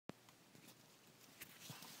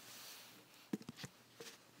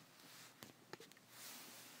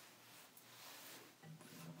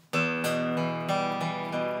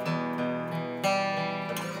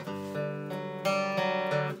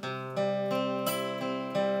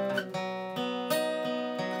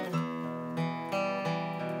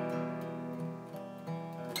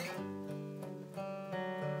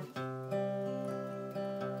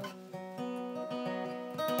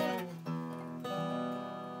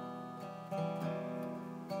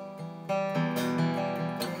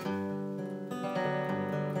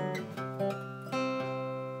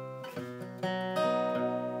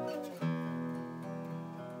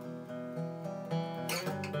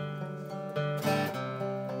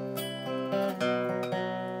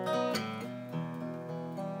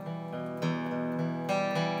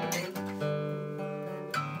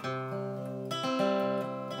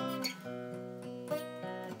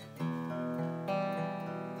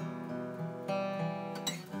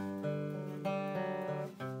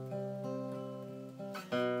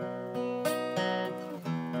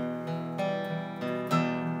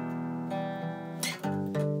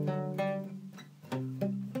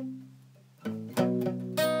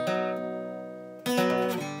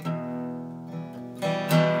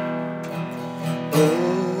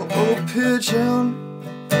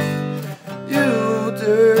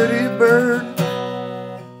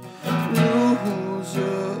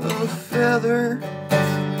together,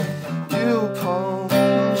 you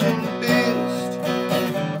pungent beast.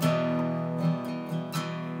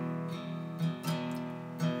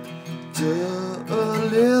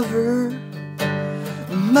 Deliver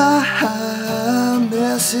my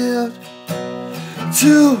message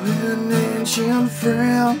to an ancient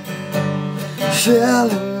friend,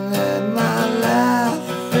 telling that my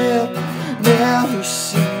life it never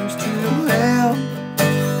seems to end.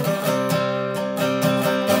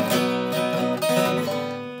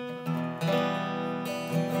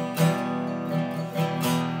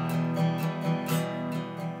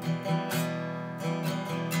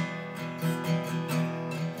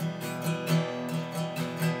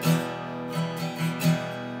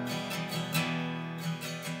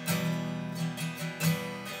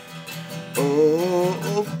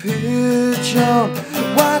 Oh, pigeon,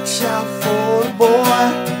 watch out for the boy.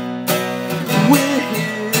 We're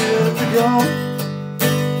here to go.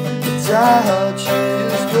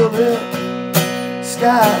 Dodges the lit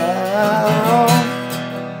sky on.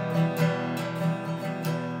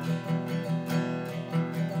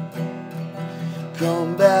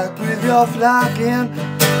 Come back with your flock and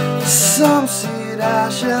some seed I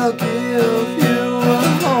shall give you. A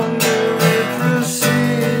hungry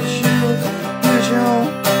precision, pigeon,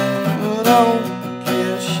 don't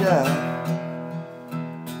get shy.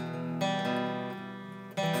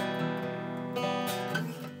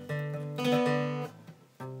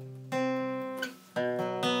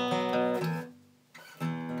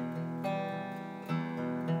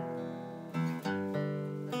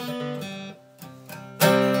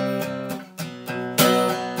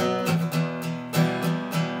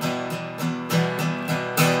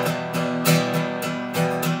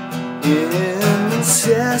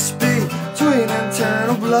 Incest between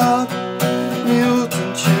internal blood,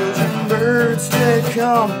 mutant children, birds, they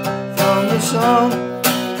come from the sun.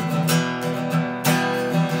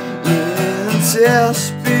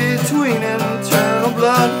 Incest between internal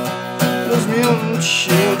blood, those mutant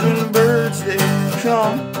children, birds, they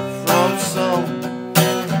come from the sun.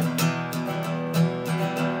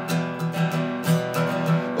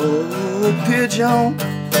 Oh, pigeon,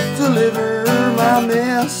 deliver my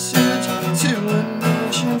message to an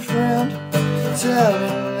ancient friend,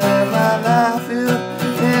 telling that my life it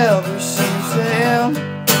never seems to end.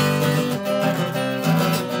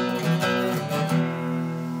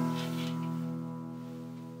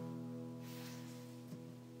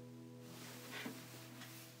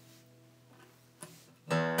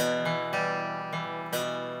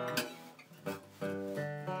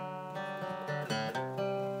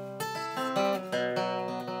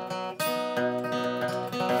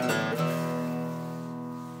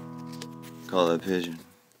 Call that pigeon.